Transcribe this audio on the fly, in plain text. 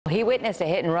He witnessed a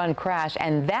hit-and-run crash,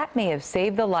 and that may have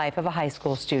saved the life of a high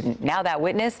school student. Now that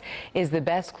witness is the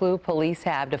best clue police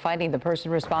have to finding the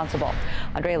person responsible.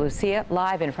 Andrea Lucia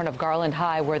live in front of Garland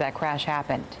High where that crash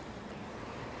happened.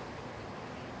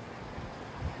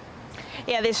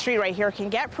 Yeah, this street right here can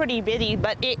get pretty busy,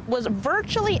 but it was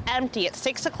virtually empty at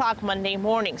 6 o'clock Monday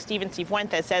morning. Steven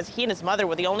Cifuentes says he and his mother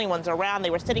were the only ones around. They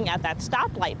were sitting at that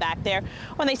stoplight back there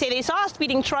when they say they saw a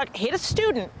speeding truck hit a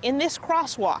student in this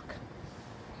crosswalk.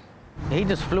 He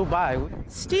just flew by.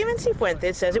 Steven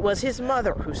Cifuentes says it was his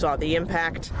mother who saw the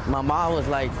impact. My mom was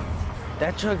like,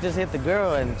 that truck just hit the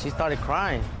girl, and she started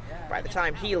crying. By the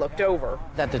time he looked over,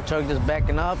 That the truck just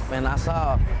backing up, and I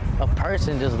saw a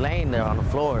person just laying there on the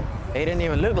floor. They didn't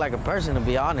even look like a person, to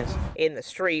be honest. in the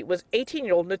street was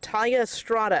 18-year-old Natalia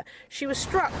Estrada. She was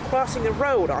struck crossing the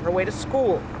road on her way to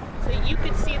school. So you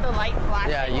could see the light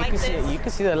flashing you can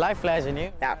see the light flashing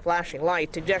here. That flashing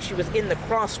light suggests she was in the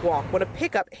crosswalk when a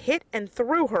pickup hit and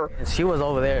threw her And she was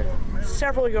over there.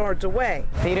 several yards away.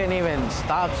 He didn't even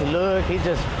stop to look. He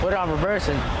just put it on reverse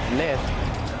and left.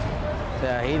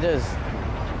 Yeah,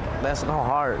 that's no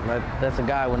heart. That's a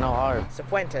guy with no heart.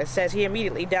 Cifuentes says he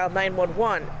immediately dialed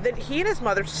 911. Then he and his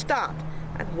mother stopped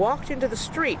and walked into the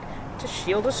street to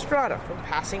shield Estrada from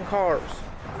passing cars.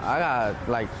 I got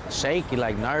like shaky,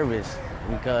 like nervous,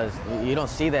 because you don't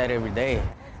see that every day.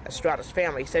 Estrada's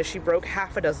family says she broke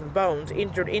half a dozen bones,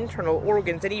 injured internal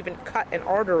organs, and even cut an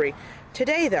artery.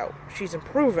 Today, though, she's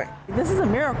improving. This is a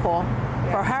miracle.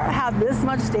 For her to have this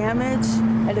much damage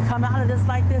and to come out of this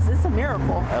like this, it's a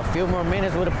miracle. A few more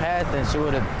minutes would have passed, and she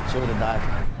would have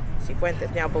died.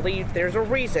 Cifuentes now believes there's a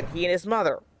reason he and his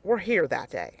mother were here that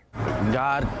day.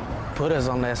 God put us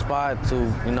on that spot to,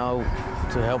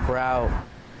 to help her out.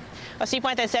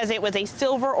 Cifuentes says it was a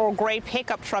silver or gray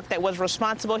pickup truck that was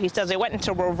responsible. He says they went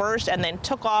into reverse and then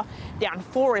took off down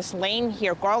Forest Lane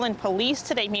here. Garland police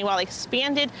today, meanwhile,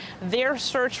 expanded their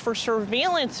search for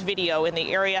surveillance video in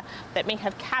the area that may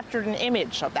have captured an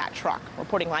image of that truck.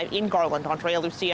 Reporting live in Garland, Andrea Lucia.